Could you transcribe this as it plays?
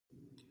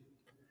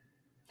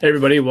Hey,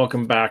 everybody,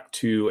 welcome back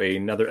to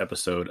another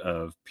episode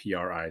of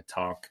PRI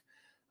Talk.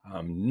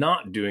 I'm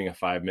not doing a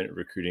 5-minute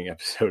recruiting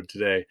episode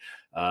today.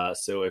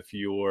 So if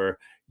you're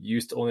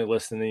used to only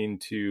listening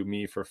to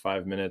me for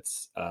 5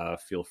 minutes,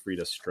 feel free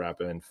to strap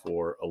in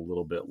for a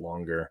little bit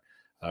longer.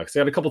 Because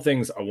I got a couple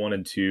things I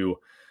wanted to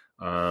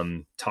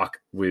talk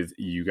with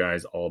you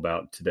guys all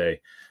about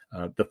today.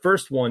 The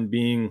first one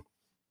being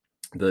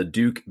the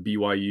Duke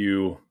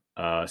BYU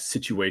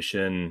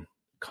situation,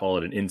 call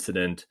it an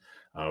incident,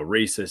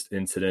 racist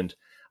incident.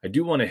 I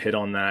do want to hit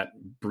on that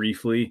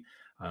briefly.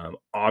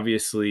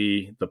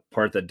 Obviously, the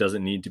part that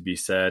doesn't need to be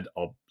said,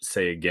 I'll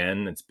say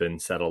again. It's been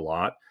said a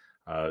lot.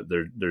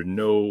 There's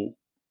no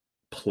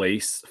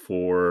place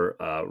for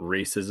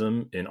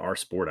racism in our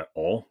sport at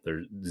all.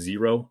 There's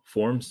zero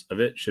forms of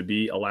it should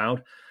be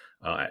allowed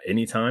at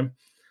any time.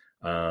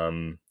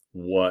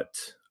 What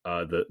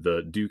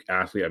the Duke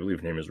athlete, I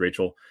believe her name is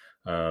Rachel,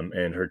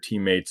 and her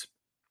teammates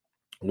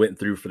went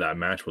through for that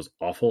match was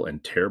awful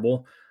and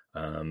terrible.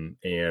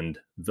 And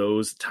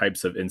those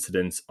types of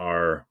incidents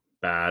are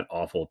bad,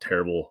 awful,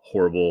 terrible,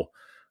 horrible,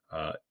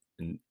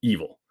 and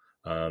evil.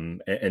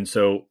 And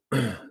so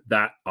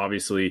that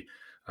obviously,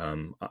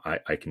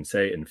 I can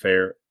say in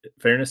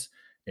fairness,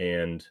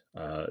 and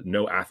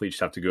no athlete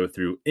should have to go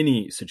through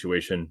any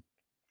situation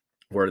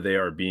where they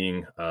are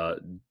being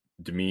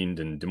demeaned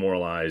and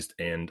demoralized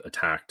and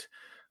attacked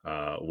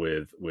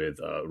with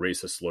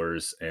racist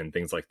slurs and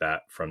things like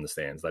that from the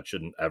stands. That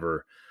shouldn't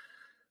ever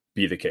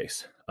be the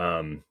case.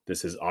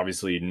 This is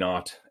obviously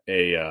not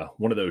a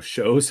one of those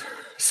shows,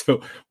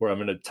 so where I'm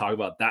going to talk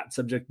about that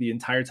subject the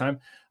entire time.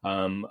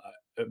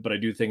 But I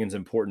do think it's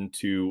important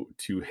to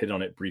hit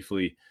on it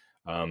briefly,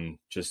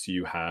 just so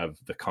you have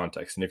the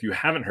context. And if you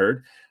haven't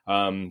heard,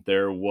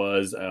 there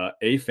was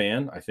a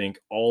fan. I think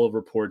all of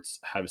reports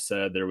have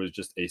said there was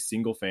just a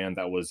single fan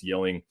that was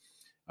yelling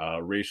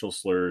racial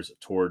slurs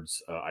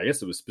towards, I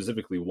guess it was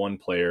specifically one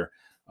player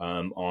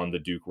on the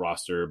Duke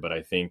roster, but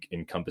I think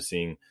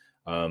encompassing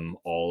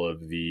all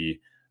of the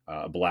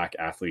black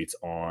athletes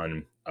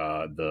on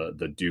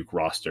the Duke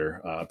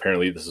roster.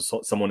 Apparently, this is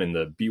someone in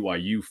the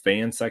BYU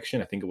fan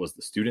section. I think it was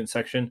the student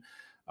section,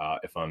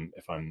 if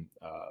I'm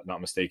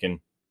not mistaken.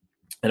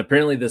 And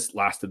apparently, this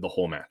lasted the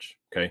whole match.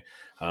 Okay,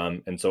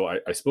 and so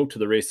I spoke to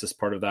the racist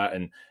part of that,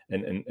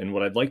 and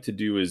what I'd like to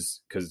do is,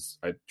 because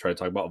I try to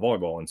talk about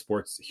volleyball and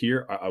sports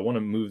here, I want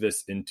to move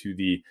this into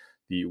the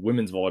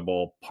women's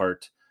volleyball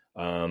part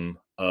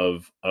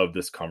of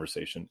this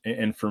conversation.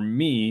 And for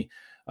me,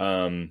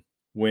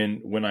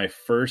 when I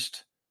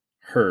first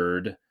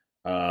heard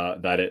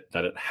that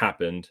it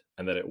happened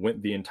and that it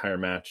went the entire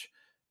match,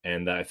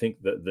 and that I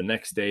think the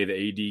next day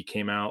the AD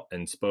came out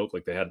and spoke.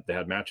 Like they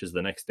had matches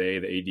the next day.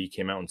 The AD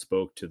came out and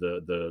spoke to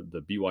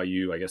the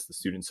BYU, I guess the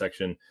student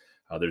section.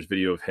 There's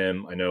video of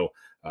him. I know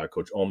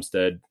Coach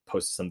Olmstead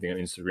posted something on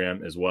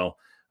Instagram as well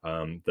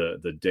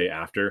the day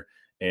after,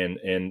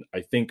 and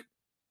I think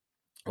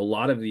a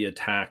lot of the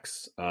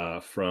attacks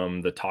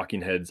from the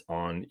talking heads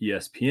on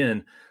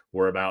ESPN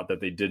were about that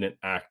they didn't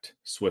act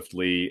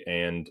swiftly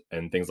and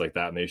things like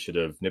that, and they should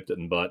have nipped it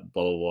in the butt,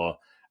 blah blah blah,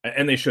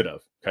 and they should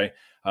have. Okay,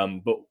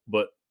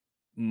 but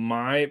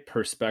my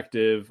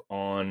perspective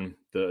on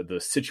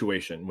the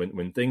situation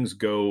when things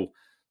go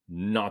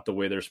not the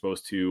way they're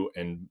supposed to,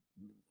 and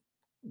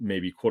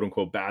maybe quote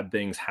unquote bad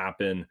things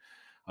happen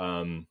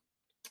on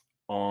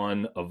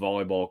a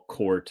volleyball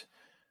court.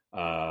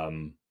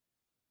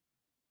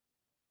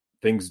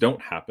 Things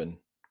don't happen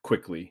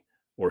quickly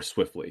or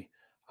swiftly.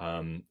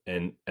 And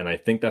I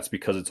think that's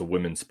because it's a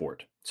women's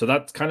sport. So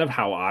that's kind of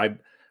how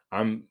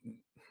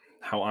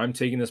I'm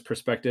taking this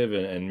perspective,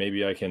 and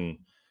maybe I can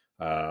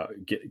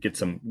get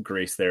some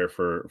grace there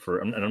for,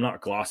 and I'm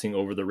not glossing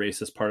over the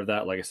racist part of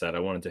that. Like I said, I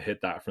wanted to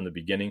hit that from the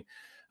beginning,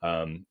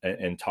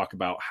 and talk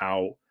about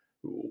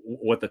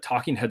what the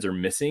talking heads are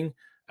missing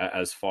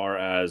as far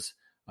as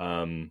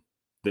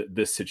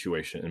this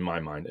situation in my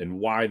mind, and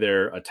why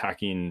they're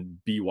attacking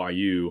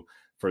BYU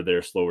for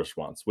their slow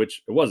response,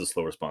 which it was a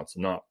slow response.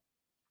 I'm not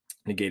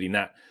negating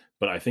that,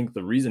 but I think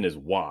the reason is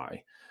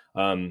why.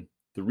 The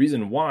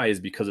reason why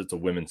is because it's a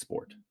women's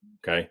sport.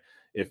 Okay,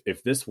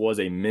 if this was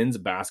a men's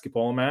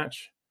basketball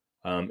match,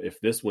 if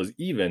this was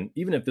even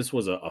if this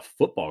was a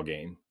football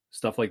game,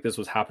 stuff like this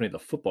was happening at the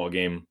football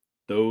game,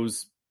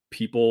 those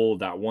people,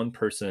 that one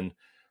person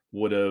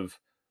would have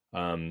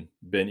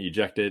been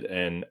ejected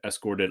and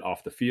escorted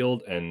off the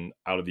field and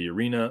out of the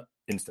arena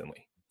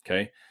instantly.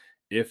 Okay,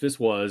 if this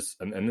was,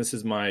 and this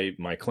is my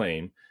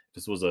claim, if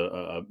this was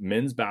a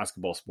men's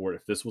basketball sport,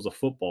 if this was a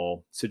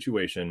football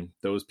situation,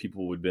 those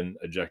people would have been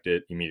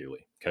ejected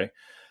immediately. Okay,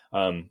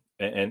 and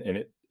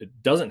it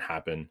doesn't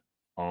happen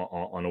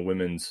on a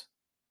women's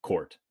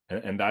court,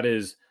 and that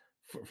is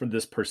from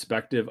this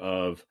perspective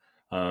of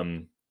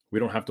we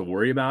don't have to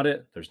worry about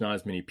it. There's not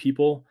as many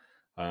people.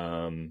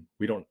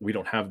 We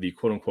don't have the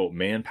quote unquote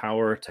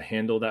manpower to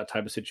handle that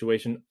type of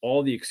situation.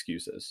 All the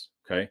excuses.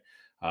 Okay.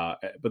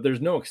 But there's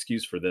no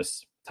excuse for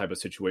this type of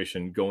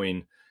situation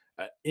going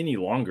any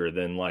longer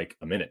than like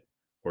a minute.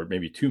 or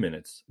maybe 2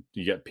 minutes.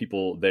 You get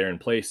people there in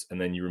place, and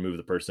then you remove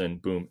the person.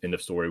 Boom, end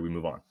of story. We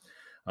move on.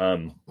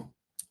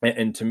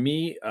 And to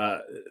me,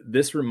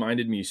 this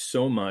reminded me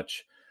so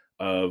much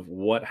of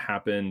what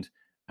happened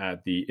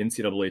at the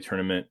NCAA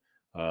tournament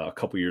a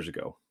couple years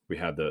ago. We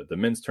had the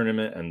men's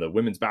tournament and the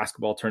women's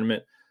basketball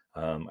tournament.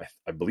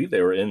 I believe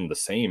they were in the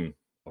same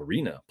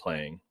arena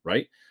playing,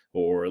 right?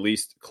 Or at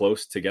least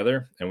close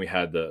together. And we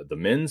had the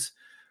men's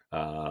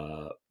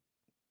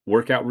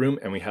workout room,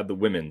 and we had the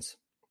women's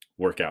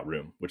workout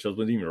room, which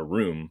wasn't even a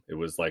room. It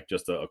was like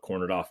just a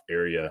cornered off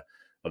area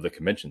of the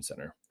convention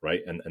center,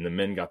 right? And the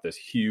men got this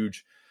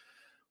huge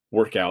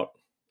workout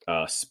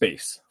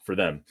space for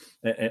them.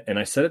 And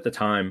I said at the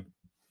time,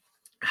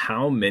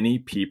 how many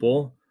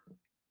people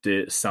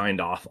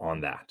signed off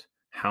on that?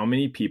 How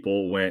many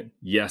people went,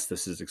 yes,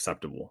 this is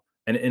acceptable?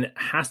 And it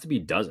has to be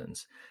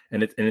dozens.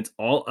 And it's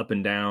all up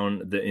and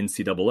down the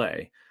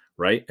NCAA,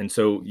 right? And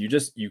so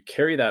you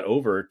carry that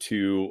over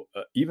to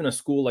even a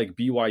school like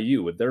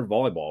BYU with their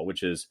volleyball,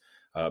 which is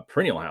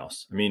perennial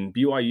house. I mean,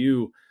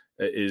 BYU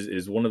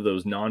is one of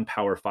those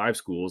non-Power 5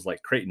 schools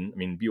like Creighton. I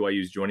mean,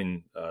 BYU is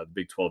joining the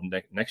Big 12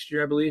 next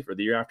year, I believe, or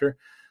the year after.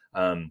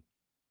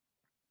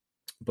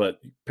 But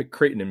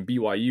Creighton and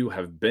BYU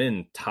have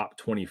been top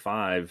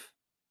 25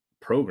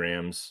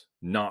 programs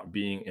not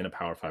being in a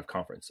Power 5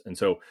 conference. And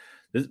so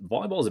this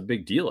volleyball is a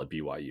big deal at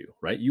BYU,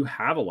 right? You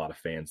have a lot of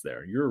fans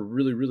there. You're a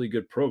really, really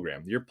good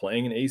program. You're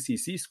playing an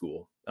ACC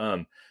school.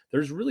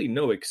 There's really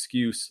no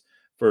excuse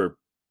for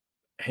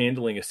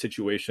handling a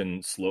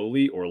situation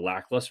slowly or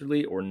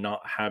lacklusterly, or not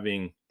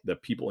having the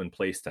people in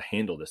place to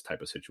handle this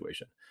type of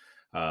situation.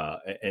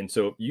 And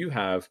so you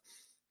have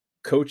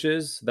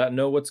coaches that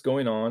know what's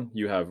going on.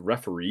 You have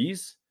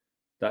referees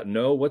that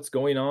know what's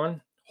going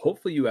on.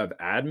 Hopefully you have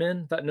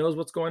admin that knows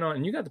what's going on,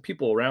 and you got the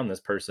people around this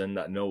person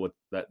that know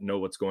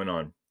what's going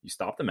on. You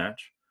stop the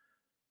match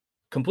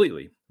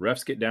completely.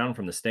 Refs get down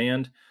from the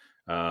stand.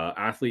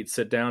 Athletes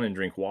sit down and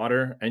drink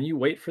water, and you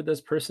wait for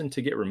this person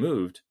to get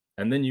removed,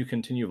 and then you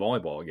continue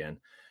volleyball again.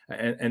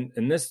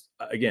 And this,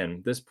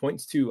 again, this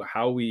points to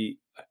how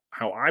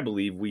I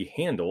believe we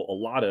handle a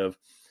lot of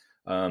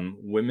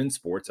women's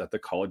sports at the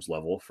college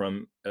level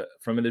from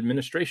an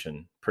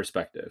administration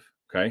perspective.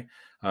 Okay.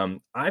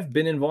 I've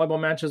been in volleyball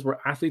matches where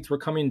athletes were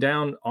coming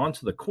down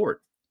onto the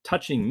court,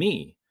 touching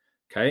me.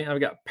 Okay. I've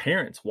got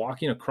parents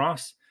walking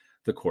across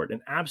the court,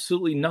 and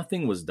absolutely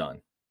nothing was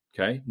done.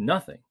 Okay.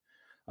 Nothing.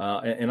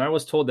 And I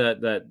was told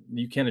that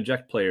you can't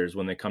eject players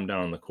when they come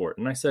down on the court.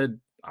 And I said,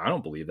 I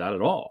don't believe that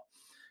at all.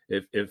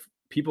 If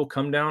people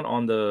come down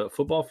on the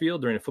football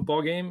field during a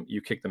football game,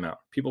 you kick them out.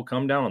 People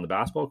come down on the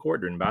basketball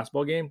court during a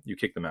basketball game, you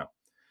kick them out.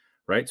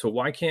 Right. So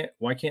why can't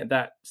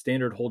that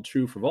standard hold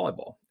true for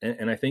volleyball?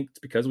 And I think it's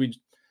because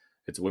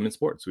it's a women's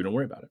sport, so we don't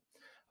worry about it.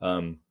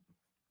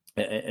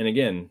 And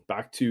again,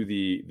 back to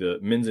the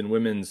men's and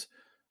women's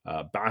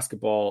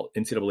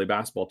NCAA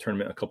basketball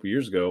tournament a couple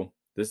years ago.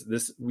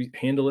 This we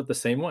handle it the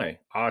same way.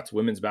 It's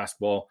women's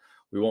basketball.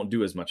 We won't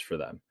do as much for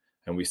them,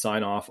 and we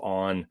sign off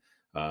on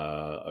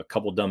a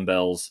couple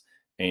dumbbells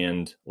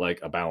and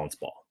like a balance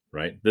ball.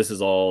 Right. This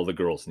is all the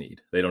girls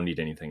need. They don't need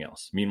anything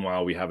else.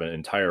 Meanwhile, we have an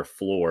entire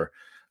floor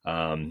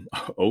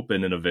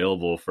open and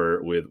available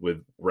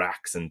with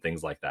racks and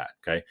things like that.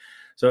 Okay.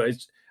 So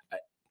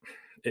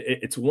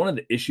it's one of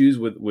the issues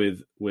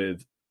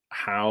with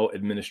how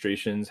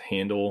administrations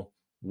handle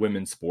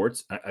women's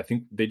sports. I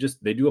think they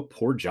do a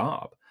poor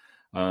job.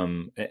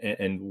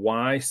 And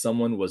why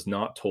someone was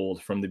not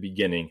told from the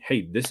beginning,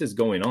 hey, this is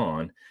going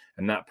on,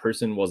 and that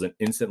person wasn't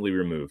instantly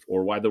removed,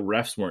 or why the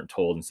refs weren't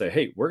told and say,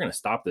 hey, we're going to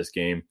stop this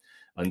game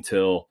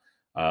until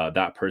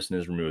that person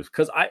is removed.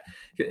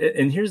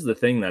 And here's the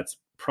thing that's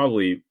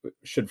probably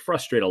should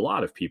frustrate a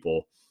lot of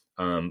people.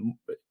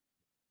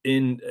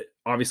 In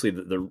obviously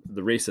the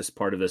racist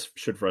part of this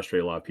should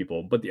frustrate a lot of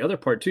people, but the other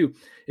part too,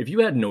 if you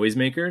had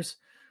noisemakers,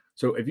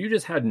 so if you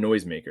just had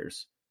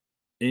noisemakers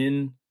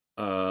in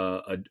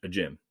a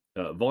gym,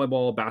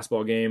 volleyball,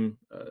 basketball game,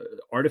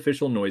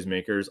 artificial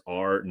noisemakers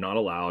are not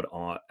allowed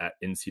at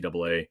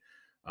NCAA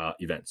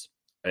events,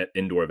 at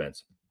indoor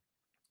events.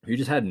 If you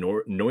just had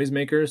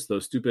noisemakers,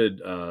 those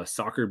stupid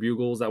soccer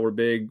bugles that were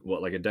big,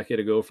 like a decade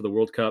ago for the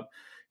World Cup,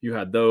 you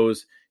had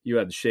those, you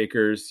had the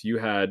shakers, you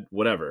had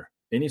whatever,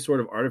 any sort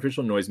of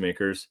artificial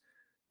noisemakers,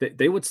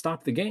 they would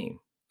stop the game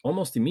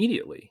almost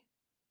immediately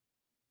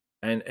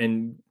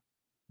and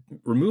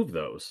remove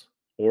those.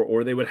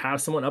 Or they would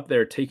have someone up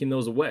there taking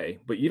those away.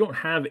 But you don't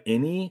have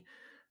any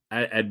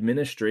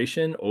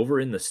administration over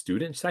in the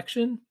student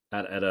section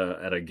at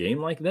a game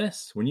like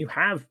this. When you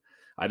have,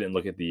 I didn't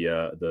look at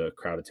the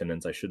crowd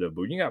attendance, I should have,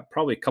 but when you got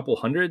probably a couple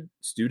hundred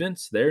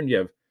students there and you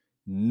have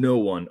no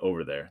one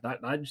over there,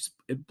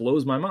 it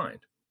blows my mind.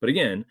 But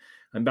again,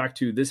 I'm back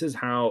to, this is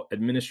how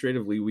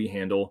administratively we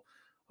handle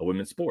a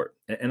women's sport.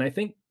 And I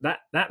think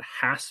that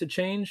has to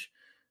change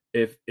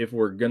if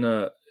we're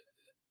gonna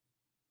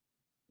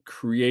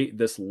create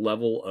this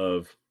level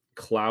of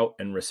clout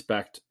and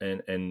respect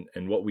and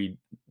the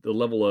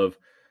level of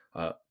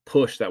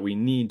push that we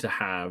need to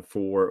have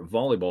for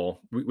volleyball.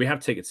 We have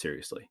to take it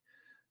seriously.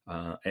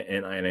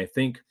 And I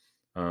think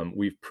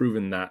we've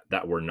proven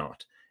that we're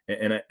not.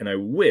 And I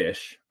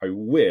wish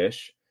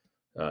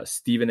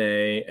Stephen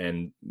A.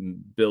 and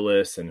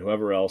Billis and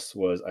whoever else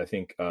was, I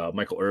think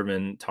Michael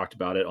Irvin talked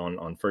about it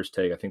on First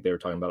Take. I think they were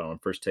talking about it on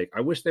First Take.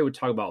 I wish they would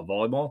talk about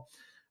volleyball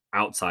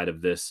outside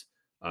of this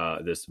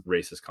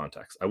racist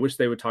context. I wish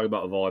they would talk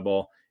about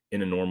volleyball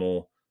in a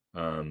normal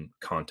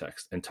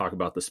context and talk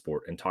about the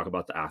sport and talk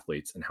about the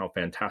athletes and how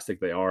fantastic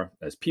they are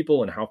as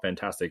people and how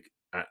fantastic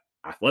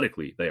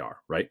athletically they are,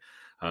 right?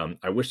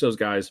 I wish those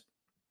guys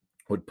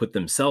would put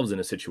themselves in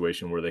a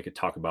situation where they could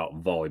talk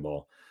about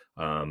volleyball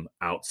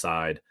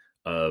outside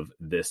of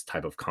this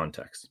type of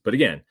context. But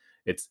again,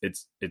 it's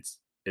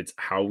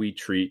how we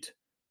treat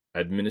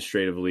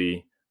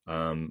administratively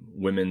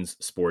women's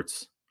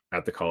sports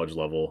at the college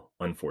level,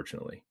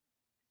 unfortunately.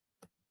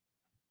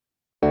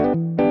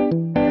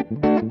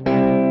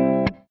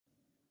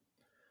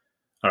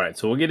 All right,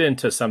 so we'll get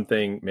into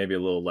something maybe a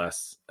little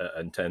less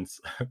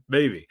intense,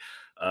 maybe.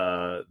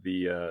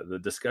 The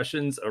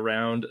discussions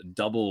around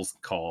doubles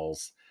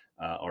calls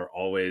are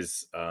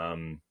always,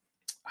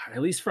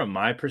 at least from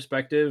my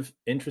perspective,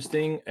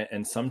 interesting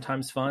and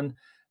sometimes fun.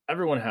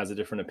 Everyone has a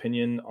different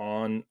opinion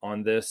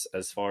on this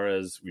as far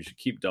as we should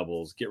keep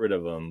doubles, get rid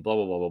of them, blah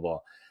blah blah blah blah.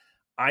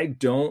 I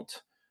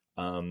don't.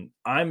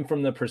 I'm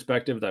from the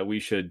perspective that we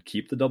should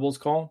keep the doubles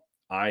call.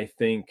 I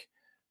think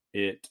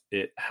it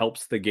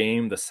helps the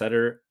game. The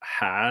setter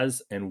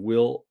has and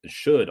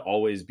should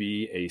always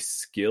be a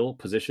skill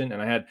position.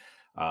 And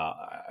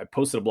I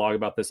posted a blog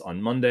about this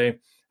on Monday,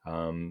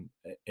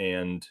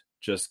 and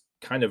just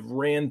kind of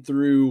ran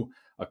through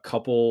a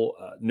couple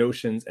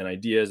notions and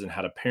ideas and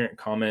had a parent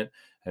comment.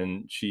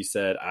 And she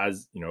said,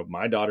 as you know,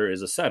 my daughter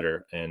is a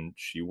setter and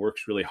she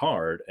works really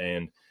hard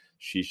and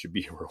she should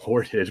be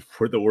rewarded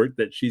for the work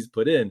that she's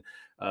put in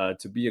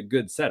to be a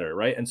good setter,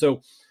 right? And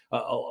so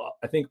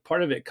I think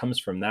part of it comes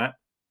from that.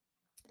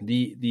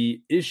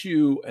 The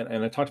issue,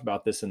 and I talked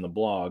about this in the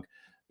blog,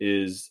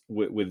 is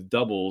with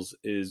doubles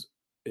is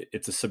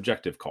it's a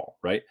subjective call,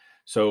 right?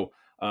 So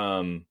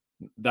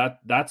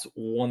that's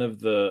one of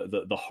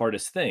the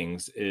hardest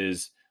things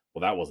is,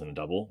 well, that wasn't a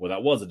double. Well,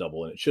 that was a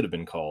double, and it should have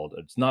been called.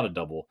 It's not a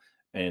double,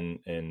 and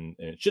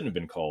it shouldn't have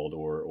been called,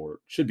 or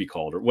should be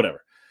called, or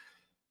whatever.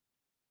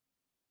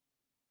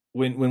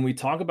 When we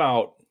talk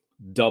about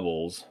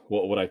doubles,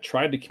 what I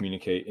tried to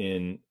communicate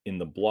in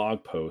the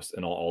blog post,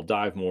 and I'll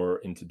dive more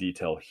into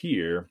detail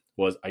here,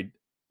 was I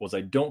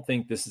don't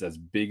think this is as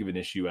big of an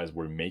issue as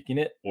we're making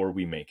it, or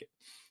we make it.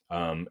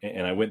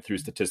 And I went through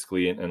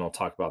statistically, and I'll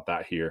talk about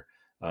that here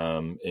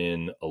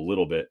in a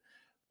little bit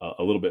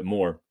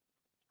more.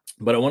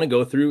 But I want to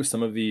go through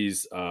some of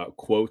these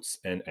quotes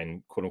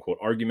and quote unquote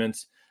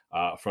arguments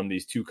from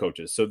these two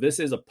coaches. So this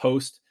is a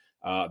post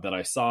that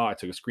I saw. I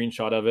took a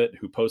screenshot of it.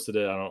 Who posted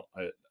it?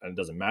 It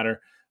doesn't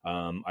matter.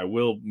 I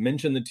will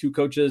mention the two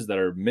coaches that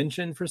are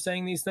mentioned for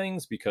saying these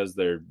things because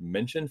they're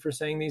mentioned for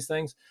saying these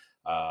things.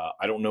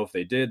 I don't know if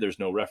they did. There's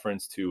no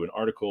reference to an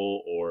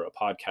article or a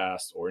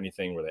podcast or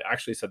anything where they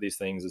actually said these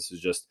things. This is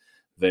just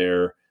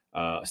their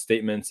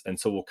statements, and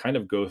so we'll kind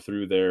of go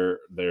through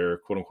their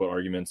quote unquote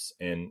arguments,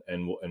 and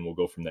we'll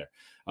go from there.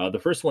 The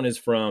first one is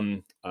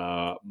from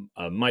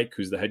Mike,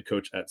 who's the head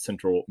coach at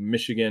Central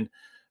Michigan.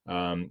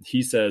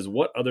 He says,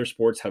 "What other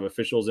sports have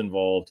officials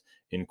involved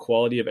in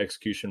quality of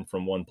execution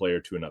from one player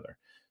to another?"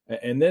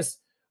 And this,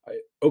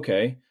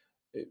 okay,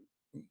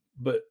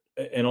 but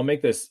and I'll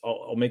make this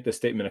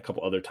statement a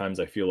couple other times.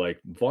 I feel like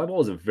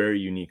volleyball is a very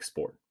unique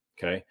sport.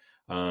 Okay,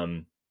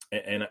 and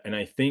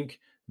I think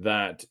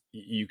that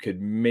you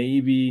could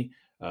maybe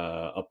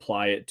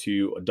apply it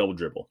to a double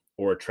dribble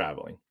or a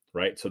traveling,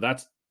 right? So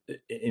that's,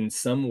 in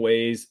some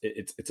ways,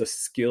 it's a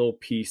skill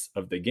piece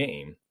of the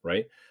game,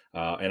 right?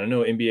 And I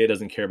know NBA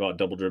doesn't care about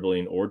double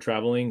dribbling or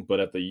traveling, but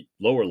at the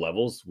lower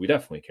levels, we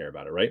definitely care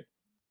about it, right?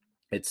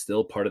 It's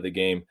still part of the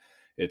game.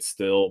 It's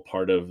still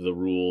part of the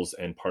rules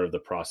and part of the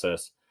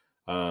process.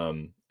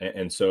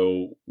 And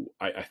so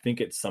I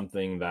think it's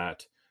something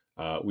that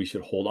we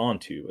should hold on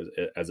to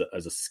as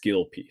a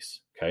skill piece.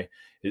 Okay,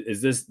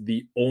 is this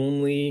the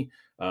only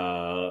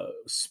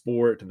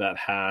sport that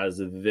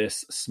has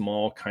this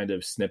small kind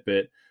of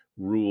snippet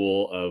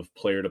rule of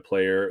player to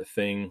player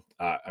thing?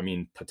 I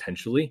mean,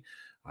 potentially.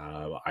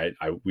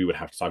 We would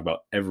have to talk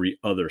about every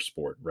other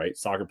sport, right?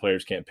 Soccer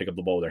players can't pick up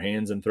the ball with their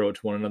hands and throw it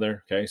to one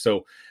another. Okay,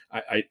 so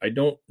I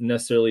don't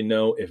necessarily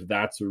know if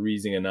that's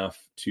reason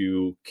enough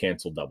to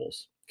cancel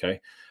doubles. Okay.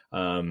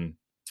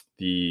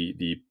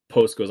 The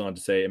post goes on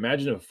to say,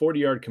 imagine if a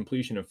 40-yard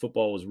completion in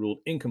football was ruled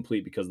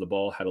incomplete because the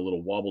ball had a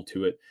little wobble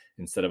to it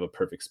instead of a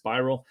perfect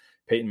spiral.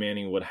 Peyton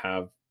Manning would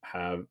have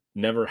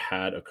never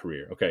had a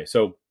career. Okay,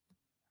 so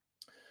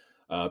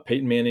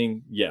Peyton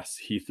Manning, yes,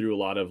 he threw a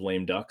lot of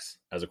lame ducks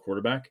as a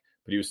quarterback,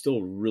 but he was still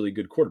a really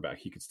good quarterback.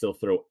 He could still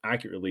throw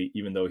accurately,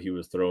 even though he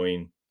was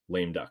throwing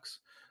lame ducks.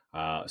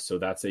 So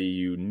that's a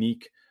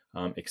unique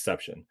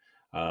exception.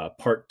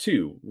 Part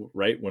two,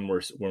 right? When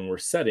we're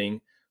setting,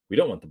 we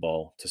don't want the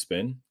ball to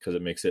spin because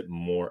it makes it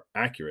more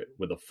accurate.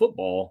 With a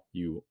football,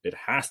 it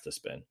has to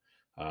spin.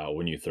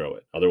 when you throw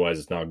it. Otherwise,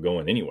 it's not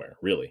going anywhere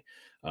really,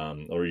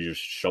 or you're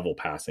just shovel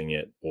passing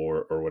it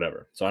or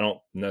whatever. So I don't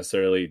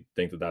necessarily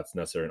think that that's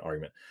necessarily an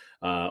argument.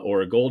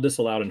 Or a goal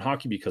disallowed in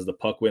hockey because the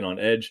puck went on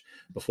edge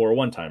before a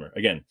one timer.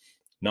 Again,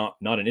 not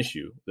an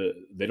issue.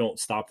 They don't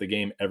stop the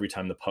game every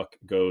time the puck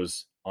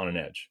goes on an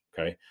edge.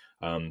 Okay,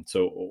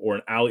 so or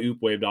an alley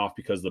oop waved off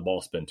because the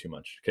ball spun too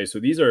much. Okay, so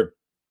these are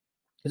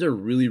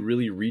really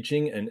really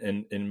reaching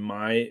and in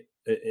my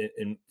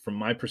from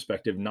my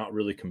perspective not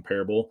really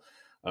comparable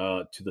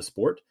to the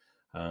sport.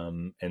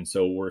 And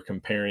so we're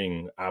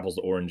comparing apples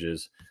to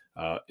oranges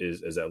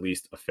is at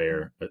least a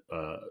fair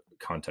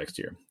context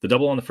here. The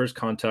double on the first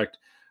contact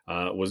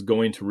was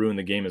going to ruin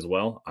the game as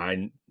well.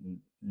 I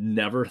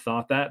never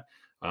thought that.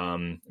 I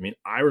mean,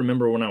 I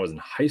remember when I was in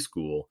high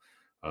school,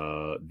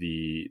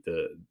 the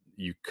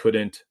you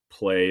couldn't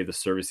play the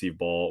serve receive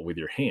ball with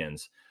your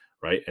hands,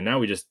 right? And now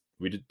we just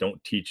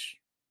don't teach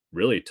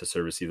really to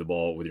serve receive the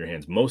ball with your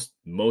hands.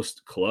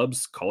 Most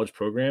clubs, college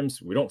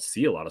programs, we don't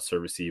see a lot of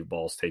serve receive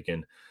balls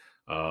taken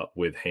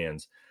with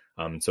hands.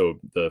 So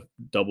the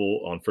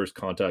double on first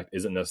contact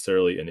isn't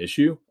necessarily an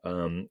issue.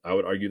 I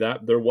would argue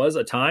that there was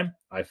a time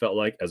I felt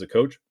like as a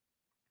coach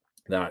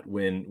that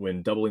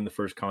when doubling the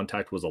first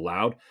contact was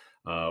allowed,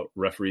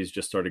 referees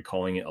just started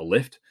calling it a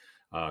lift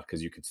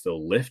because you could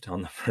still lift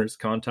on the first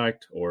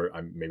contact, or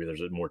maybe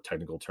there's a more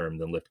technical term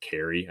than lift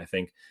carry. I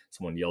think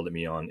someone yelled at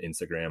me on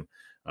Instagram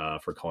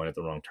for calling it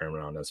the wrong term,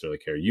 and I don't necessarily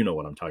care. You know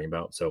what I'm talking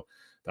about. So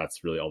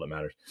that's really all that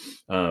matters.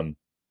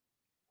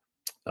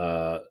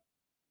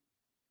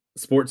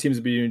 Sport seems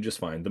to be doing just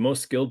fine. The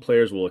most skilled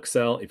players will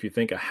excel. If you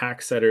think a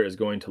hack setter is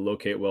going to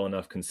locate well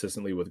enough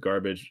consistently with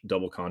garbage,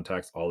 double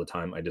contacts all the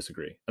time, I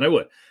disagree. And I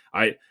would.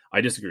 I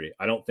disagree.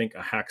 I don't think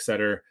a hack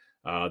setter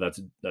that's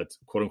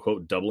quote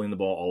unquote doubling the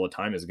ball all the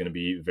time is going to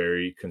be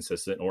very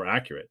consistent or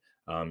accurate.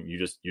 You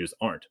just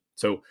aren't.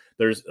 So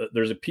there's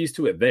a piece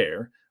to it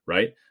there,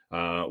 right?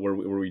 Where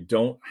we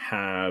don't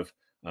have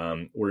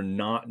we're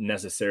not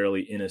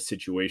necessarily in a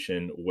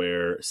situation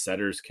where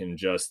setters can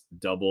just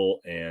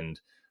double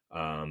and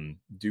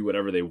do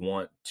whatever they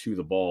want to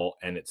the ball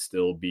and it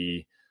still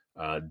be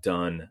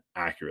done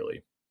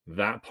accurately.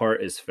 That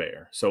part is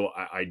fair. So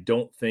I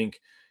don't think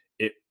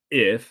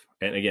if,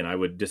 and again, I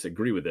would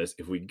disagree with this,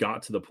 if we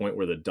got to the point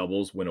where the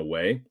doubles went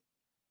away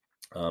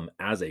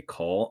as a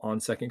call on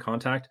second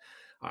contact,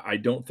 I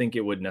don't think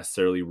it would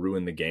necessarily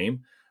ruin the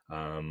game.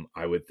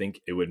 I would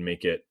think it would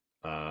make it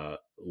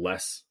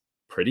less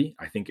pretty.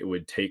 I think it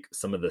would take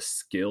some of the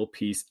skill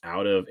piece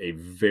out of a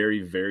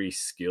very, very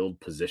skilled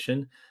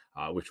position,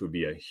 which would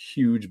be a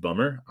huge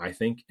bummer, I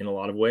think, in a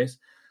lot of ways.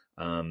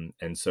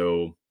 And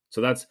so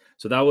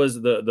that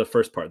was the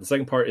first part. The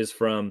second part is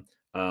from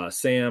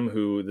Sam,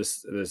 who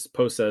this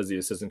post says the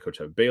assistant coach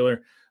at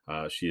Baylor.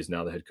 She is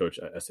now the head coach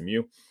at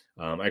SMU.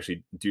 I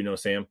actually do know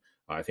Sam.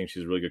 I think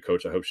she's a really good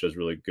coach. I hope she does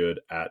really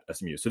good at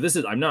SMU. So this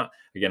is, I'm not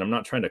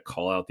trying to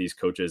call out these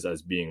coaches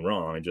as being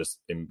wrong. I just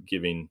am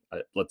giving,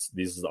 this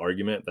is the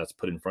argument that's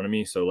put in front of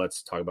me. So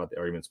let's talk about the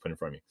arguments put in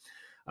front of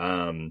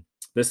me.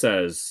 This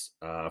says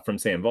from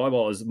Sam,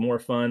 volleyball is more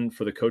fun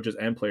for the coaches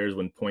and players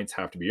when points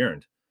have to be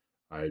earned.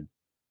 I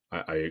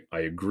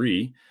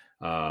agree.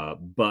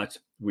 But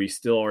we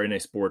still are in a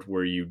sport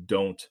where you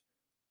don't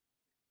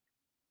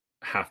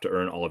have to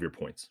earn all of your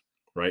points,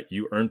 right?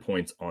 You earn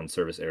points on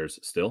service errors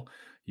still.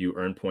 You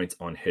earn points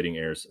on hitting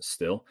errors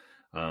still.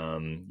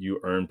 You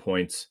earn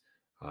points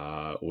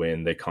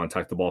when they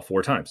contact the ball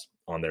 4 times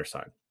on their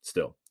side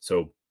still.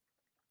 So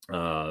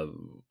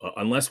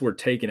unless we're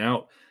taken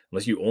out,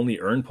 unless you only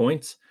earn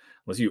points,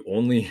 unless you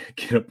only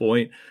get a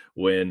point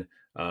when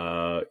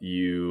if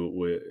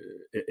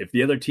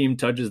the other team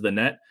touches the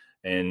net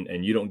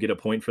and you don't get a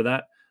point for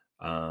that,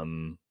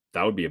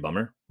 that would be a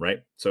bummer,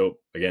 right? So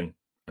again,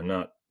 I'm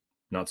not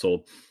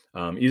sold.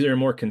 Easier and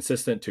more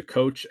consistent to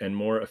coach and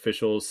more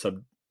officials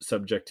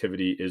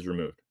subjectivity is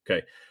removed.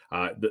 Okay.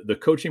 The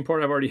coaching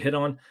part I've already hit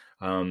on.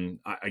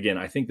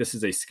 I think this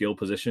is a skill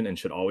position and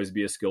should always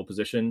be a skill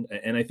position.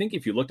 And I think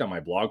if you looked at my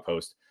blog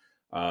post,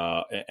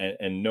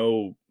 and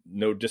no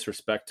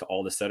disrespect to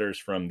all the setters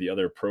from the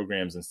other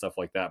programs and stuff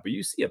like that, but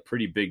you see a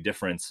pretty big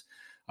difference.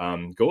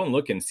 Go and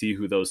look and see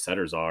who those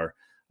setters are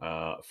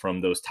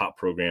from those top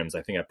programs.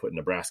 I think I put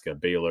Nebraska,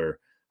 Baylor,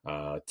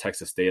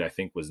 Texas State, I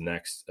think was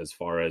next as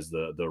far as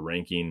the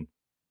ranking,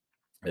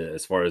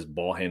 as far as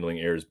ball handling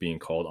errors being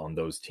called on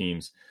those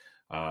teams.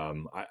 I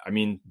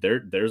mean,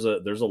 there's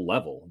a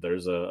level,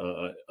 there's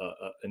an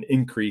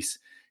increase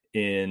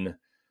in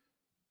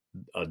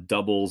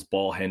doubles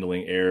ball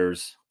handling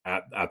errors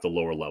at the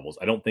lower levels.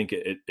 I don't think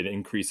it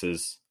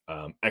increases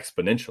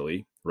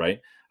exponentially, right?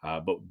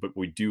 But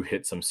we do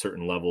hit some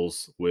certain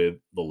levels with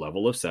the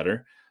level of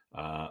setter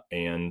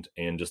and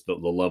just the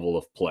level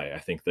of play. I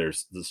think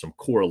there's some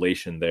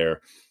correlation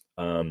there,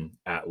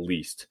 at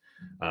least.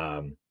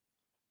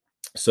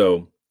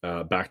 So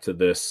back to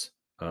this,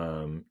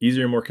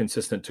 easier and more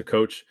consistent to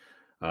coach.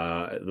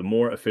 The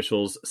more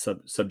officials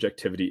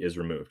subjectivity is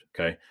removed.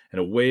 Okay. And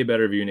a way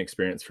better viewing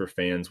experience for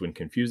fans when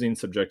confusing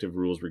subjective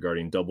rules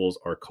regarding doubles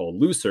are called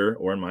looser,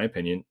 or in my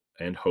opinion,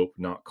 and hope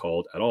not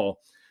called at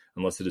all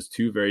unless it is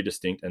two very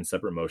distinct and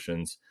separate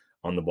motions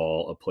on the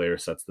ball. A player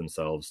sets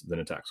themselves, then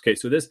attacks. Okay,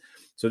 so this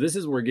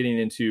is we're getting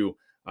into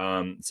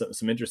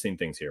some interesting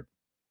things here.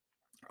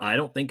 I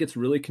don't think it's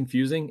really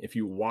confusing if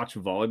you watch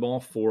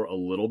volleyball for a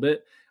little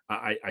bit.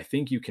 I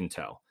think you can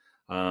tell.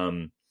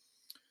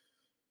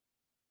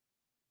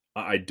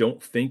 I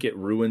don't think it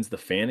ruins the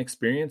fan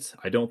experience.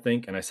 I don't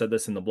think, and I said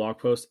this in the blog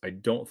post, I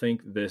don't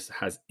think this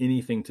has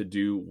anything to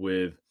do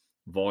with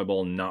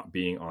volleyball not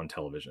being on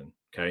television.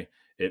 Okay.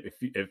 If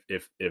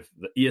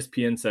the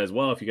ESPN says,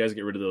 well, if you guys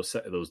get rid of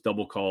those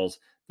double calls,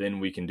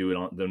 then we can do it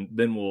on,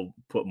 then we'll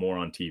put more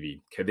on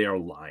TV. Okay. They are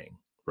lying,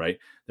 right?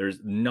 There's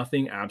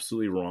nothing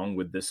absolutely wrong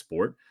with this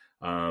sport.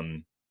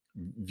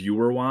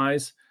 Viewer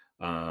wise,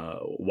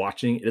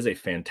 watching, it is a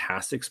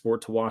fantastic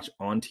sport to watch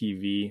on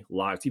TV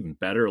live. It's even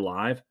better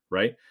live,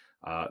 right?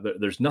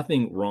 There's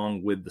nothing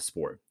wrong with the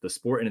sport. The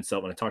sport in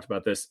itself, and I talked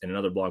about this in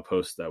another blog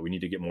post, that we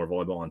need to get more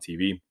volleyball on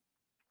TV.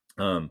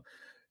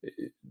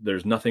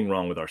 There's nothing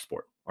wrong with our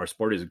sport. Our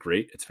sport is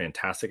great. It's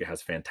fantastic. It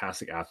has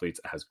fantastic athletes.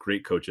 It has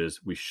great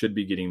coaches. We should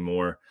be getting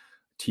more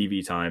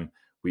TV time.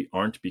 We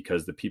aren't,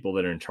 because the people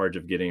that are in charge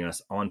of getting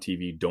us on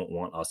TV don't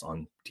want us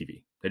on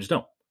TV. They just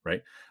don't.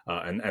 Right.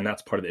 And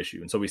that's part of the issue.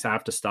 And so we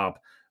have to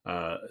stop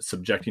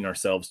subjecting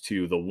ourselves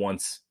to the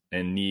wants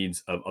and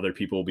needs of other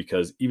people,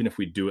 because even if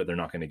we do it, they're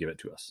not going to give it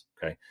to us.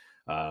 Okay.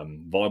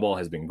 Volleyball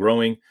has been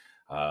growing.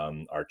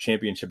 Our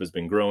championship has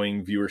been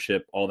growing,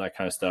 viewership, all that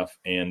kind of stuff.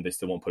 And they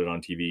still won't put it on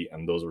TV.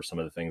 And those were some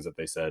of the things that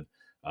they said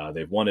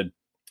they've wanted.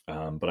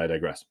 But I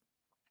digress.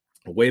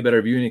 A way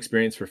better viewing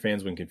experience for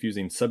fans when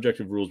confusing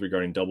subjective rules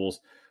regarding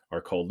doubles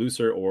are called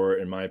looser, or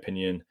in my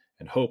opinion,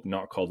 and hope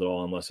not called at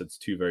all unless it's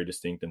two very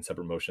distinct and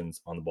separate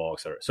motions on the ball,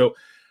 etc. So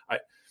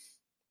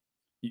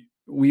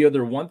we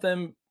either want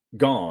them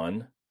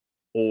gone,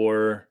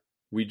 or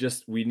we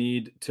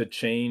need to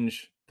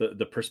change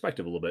the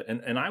perspective a little bit.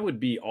 And I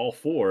would be all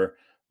for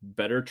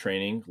better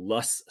training,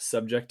 less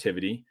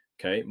subjectivity,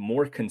 okay,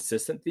 more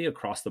consistency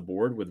across the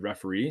board with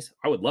referees.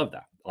 I would love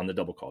that on the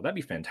double call. That'd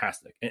be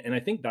fantastic. And I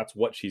think that's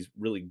what she's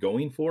really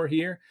going for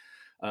here,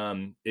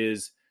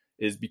 is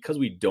because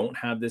we don't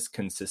have this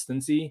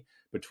consistency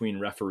between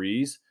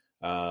referees,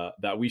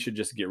 that we should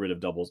just get rid of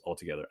doubles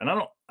altogether. And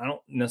I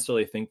don't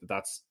necessarily think that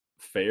that's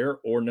fair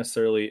or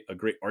necessarily a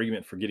great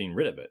argument for getting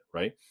rid of it,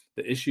 right?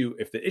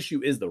 If the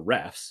issue is the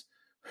refs,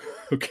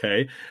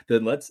 okay,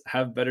 then let's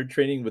have better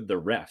training with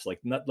the refs. Like,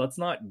 let's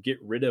not get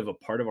rid of a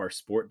part of our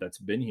sport that's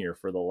been here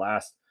for the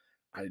last,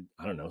 I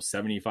don't know,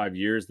 75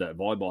 years that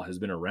volleyball has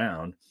been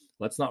around.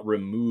 Let's not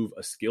remove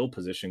a skill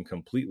position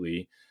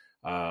completely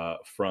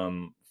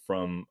from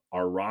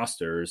our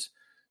rosters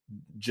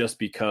just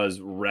because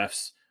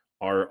refs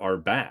are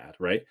bad,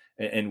 right?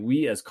 And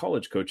we as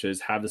college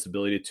coaches have this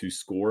ability to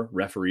score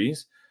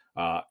referees.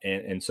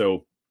 And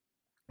so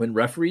when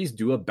referees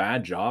do a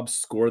bad job,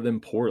 score them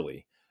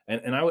poorly.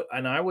 And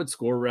I would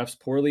score refs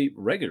poorly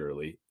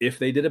regularly if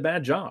they did a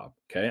bad job.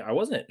 Okay. I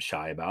wasn't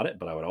shy about it,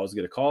 but I would always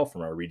get a call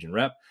from our region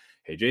rep.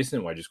 Hey,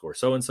 Jason, why'd you score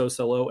so-and-so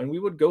so low? And we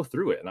would go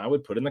through it, and I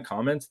would put in the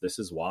comments, this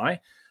is why.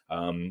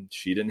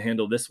 She didn't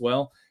handle this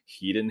well.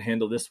 He didn't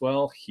handle this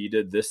well. He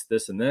did this,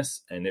 this, and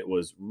this. And it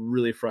was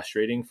really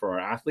frustrating for our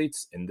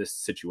athletes in this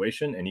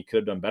situation. And he could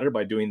have done better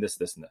by doing this,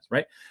 this, and this,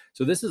 right?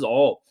 So this is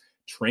all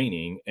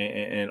training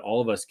and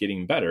all of us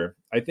getting better.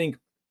 I think,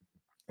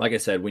 like I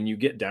said, when you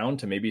get down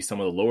to maybe some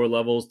of the lower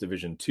levels,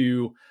 Division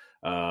 2,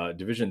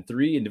 Division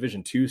 3 and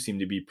Division 2 seem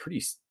to be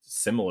pretty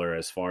similar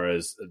as far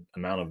as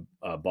amount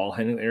of ball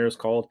handling errors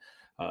called.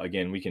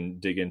 Again, we can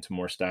dig into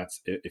more stats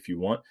if you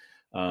want.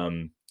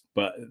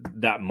 But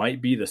that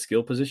might be the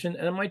skill position.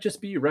 And it might just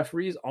be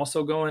referees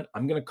also going,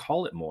 I'm going to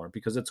call it more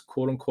because it's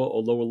quote unquote a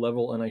lower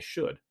level and I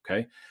should.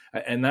 Okay.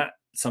 And that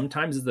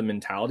sometimes is the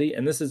mentality.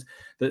 And this is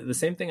the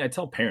same thing I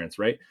tell parents,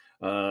 right?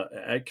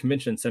 At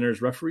convention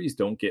centers, referees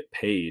don't get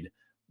paid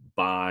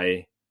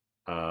by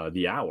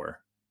the hour.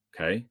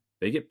 Okay.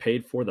 They get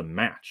paid for the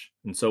match.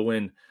 And so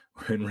when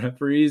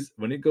referees,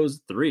 when it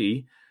goes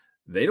 3,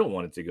 they don't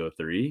want it to go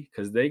 3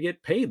 because they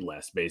get paid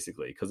less,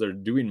 basically, because they're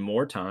doing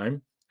more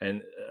time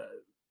and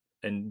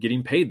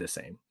getting paid the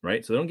same,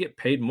 right? So they don't get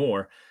paid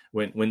more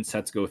when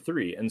sets go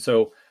 3. And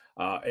so,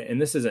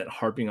 and this isn't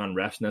harping on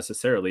refs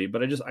necessarily,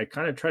 but I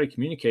kind of try to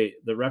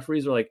communicate. The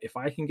referees are like, if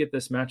I can get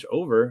this match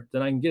over,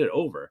 then I can get it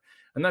over.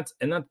 And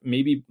that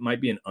maybe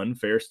might be an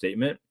unfair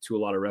statement to a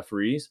lot of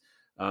referees.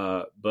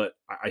 But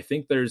I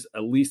think there's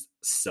at least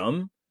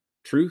some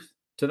truth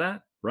to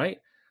that, right?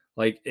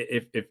 Like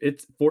if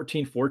it's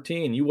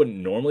 14-14 and you wouldn't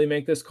normally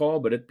make this call,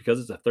 but because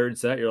it's a third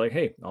set, you're like,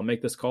 hey, I'll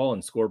make this call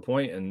and score a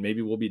point and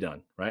maybe we'll be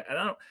done, right? And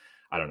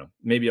I don't know.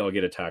 Maybe I'll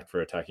get attacked for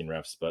attacking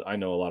refs, but I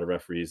know a lot of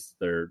referees.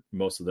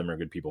 Most of them are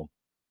good people.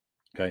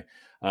 Okay.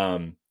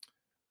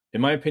 In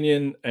my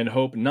opinion and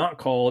hope, not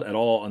called at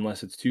all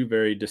unless it's two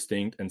very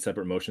distinct and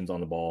separate motions on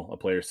the ball. A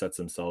player sets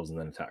themselves and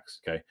then attacks.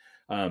 Okay.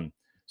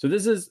 So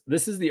this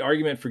is the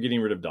argument for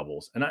getting rid of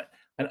doubles. And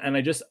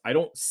I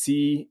don't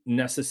see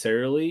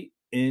necessarily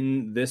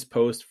in this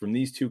post from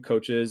these two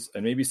coaches,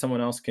 and maybe someone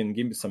else can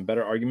give me some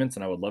better arguments,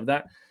 and I would love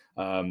that.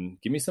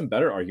 Give me some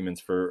better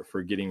arguments for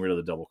getting rid of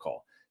the double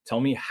call. Tell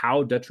me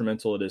how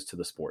detrimental it is to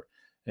the sport.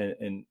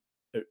 And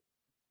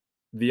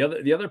the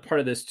other part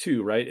of this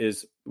too, right,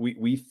 is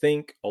we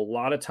think a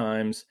lot of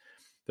times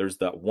there's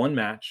that one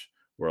match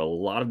where a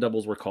lot of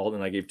doubles were called,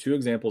 and I gave 2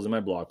 examples in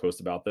my blog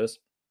post about this.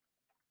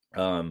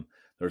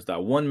 There's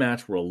that one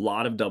match where a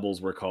lot of doubles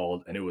were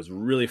called, and it was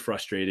really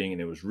frustrating, and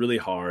it was really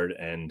hard,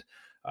 and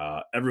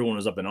everyone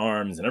was up in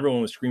arms, and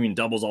everyone was screaming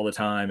doubles all the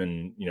time,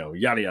 and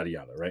yada yada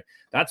yada, right?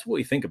 That's what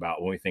we think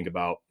about when we think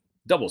about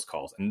doubles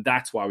calls, and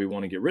that's why we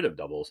want to get rid of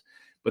doubles.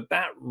 But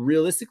that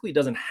realistically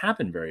doesn't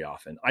happen very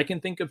often. I can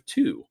think of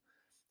 2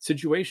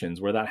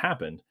 situations where that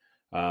happened.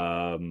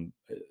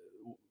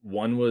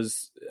 One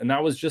was, and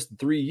that was just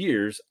 3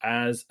 years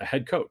as a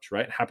head coach,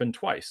 right? It happened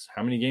twice.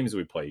 How many games do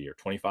we play a year?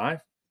 25.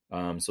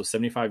 So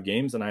 75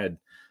 games, and I had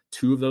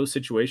 2 of those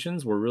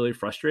situations were really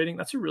frustrating.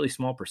 That's a really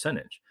small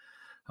percentage,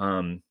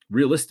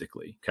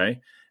 realistically. Okay.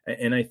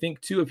 And I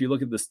think too, if you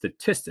look at the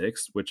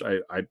statistics, which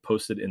I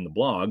posted in the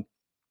blog,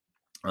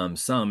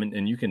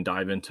 and you can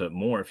dive into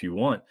more if you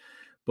want,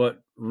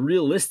 but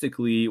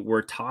realistically,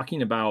 we're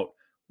talking about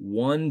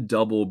 1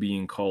 double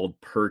being called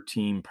per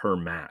team per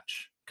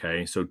match.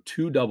 Okay. So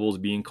 2 doubles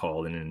being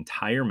called in an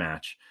entire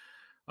match,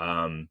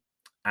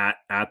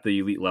 at the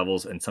elite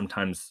levels, and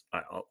sometimes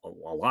a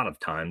lot of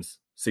times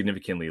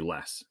significantly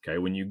less. Okay.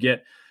 When you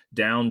get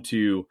down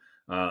to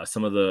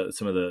some of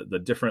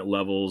the different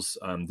levels,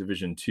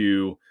 Division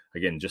II,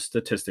 again, just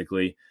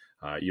statistically,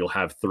 you'll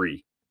have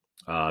 3,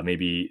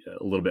 maybe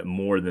a little bit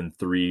more than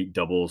 3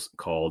 doubles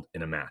called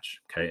in a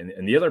match. Okay.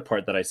 And the other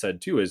part that I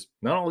said too is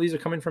not all of these are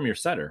coming from your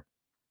setter.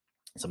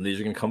 Some of these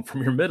are going to come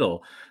from your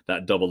middle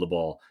that double the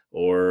ball,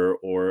 or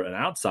an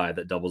outside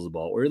that doubles the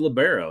ball, or your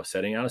libero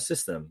setting out a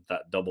system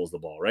that doubles the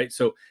ball, right?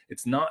 So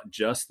it's not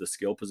just the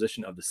skill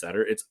position of the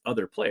setter, it's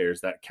other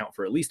players that count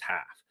for at least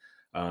half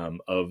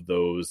of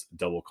those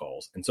double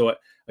calls. And so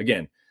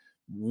again,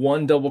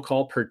 1 double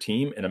call per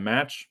team in a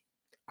match,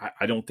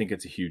 I don't think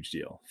it's a huge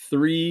deal.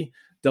 3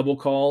 double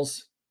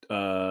calls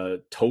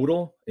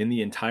total in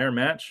the entire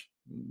match,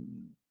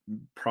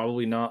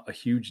 probably not a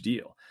huge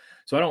deal.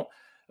 So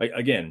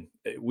again,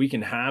 we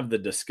can have the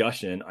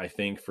discussion, I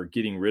think, for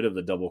getting rid of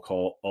the double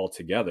call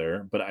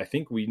altogether, but I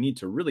think we need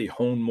to really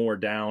hone more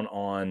down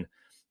on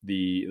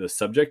the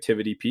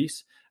subjectivity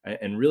piece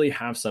and really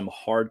have some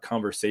hard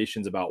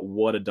conversations about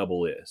what a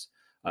double is.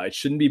 It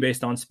shouldn't be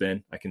based on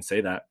spin. I can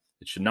say that.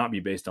 It should not be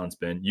based on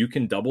spin. You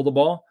can double the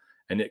ball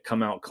and it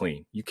come out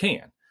clean. You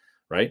can,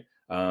 right?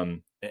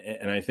 And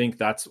I think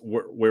that's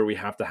where we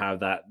have to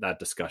have that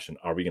discussion.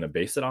 Are we going to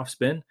base it off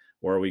spin,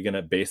 or are we going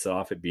to base it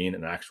off it being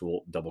an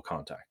actual double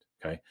contact?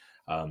 Okay.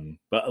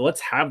 But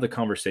let's have the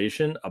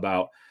conversation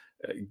about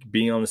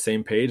being on the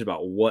same page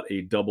about what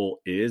a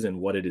double is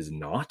and what it is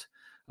not.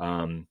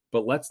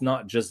 But let's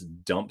not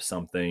just dump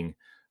something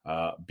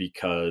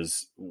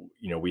because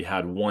we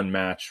had one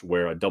match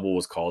where a double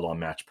was called on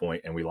match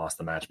point and we lost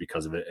the match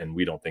because of it, and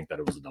we don't think that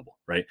it was a double,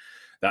 right?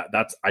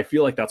 I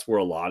feel like that's where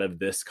a lot of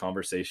this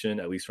conversation,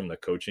 at least from the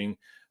coaching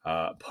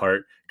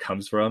part,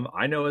 comes from.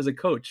 I know as a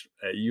coach,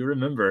 you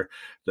remember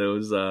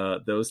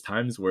those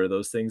times where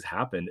those things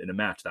happened in a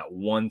match. That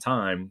one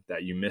time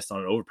that you missed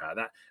on an overpass,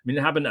 it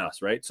happened to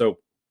us, right? So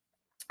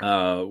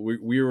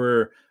we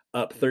were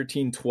up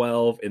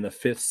 13-12 in the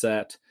 5th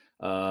set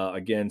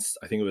against,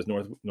 I think it was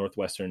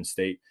Northwestern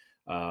State,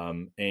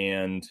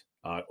 and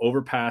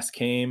overpass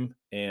came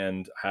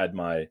and had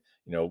my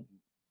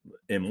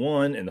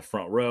M1 in the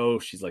front row.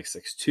 She's like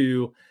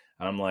 6'2",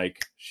 and I'm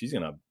like, she's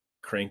gonna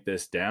crank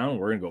this down.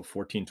 We're gonna go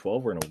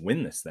 14-12. We're gonna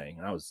win this thing.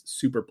 And I was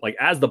super, like,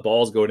 as the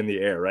ball's going in the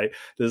air, right?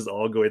 This is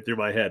all going through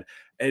my head,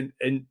 and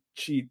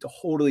she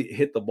totally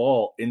hit the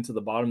ball into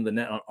the bottom of the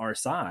net on our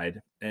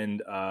side,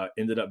 and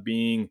ended up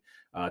being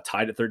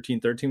tied at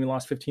 13-13. We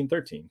lost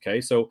 15-13.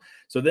 Okay, so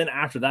then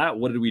after that,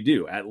 what did we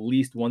do? At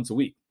least once a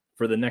week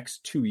for the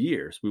next 2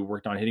 years, we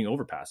worked on hitting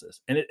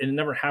overpasses, and it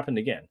never happened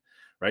again.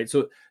 Right.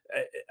 So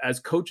as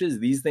coaches,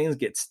 these things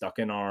get stuck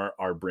in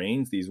our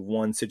brains, these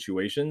one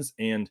situations.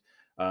 And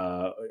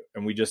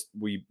we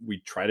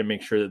try to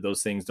make sure that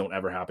those things don't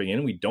ever happen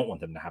again. We don't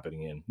want them to happen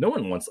again. No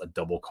one wants a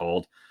double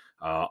called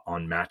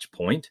on match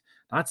point.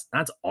 That's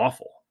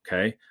awful.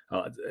 Okay.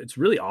 It's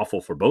really awful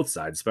for both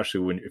sides,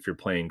 especially if you're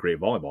playing great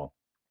volleyball.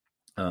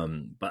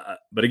 But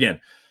again,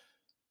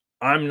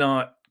 I'm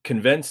not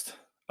convinced.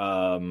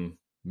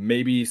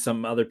 Maybe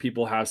some other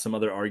people have some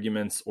other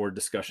arguments or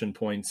discussion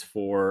points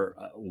for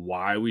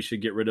why we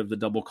should get rid of the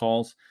double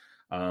calls.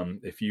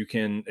 If you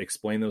can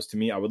explain those to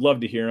me, I would love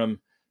to hear them.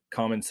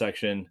 Comment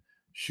section,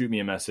 shoot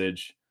me a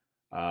message.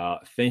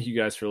 Thank you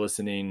guys for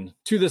listening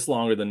to this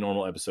longer than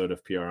normal episode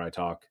of PRI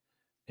Talk.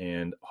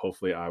 And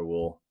hopefully I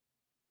will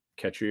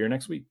catch you here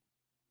next week.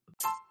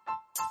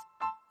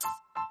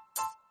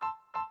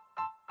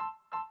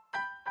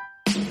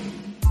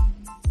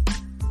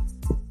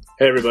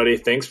 Hey everybody,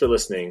 thanks for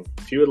listening.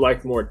 If you would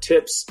like more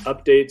tips,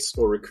 updates,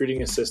 or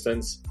recruiting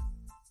assistance,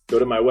 go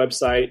to my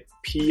website,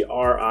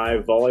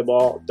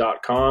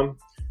 privolleyball.com,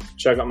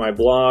 check out my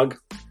blog,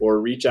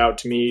 or reach out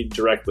to me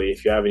directly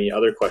if you have any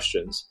other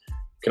questions.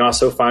 You can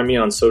also find me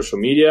on social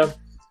media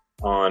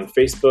on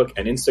Facebook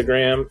and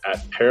Instagram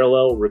at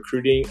Parallel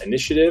Recruiting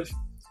Initiative.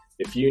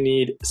 If you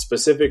need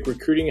specific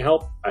recruiting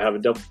help, I have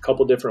a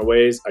couple different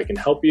ways I can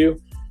help you.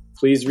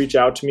 Please reach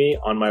out to me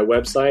on my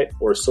website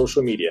or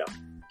social media.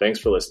 Thanks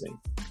for listening.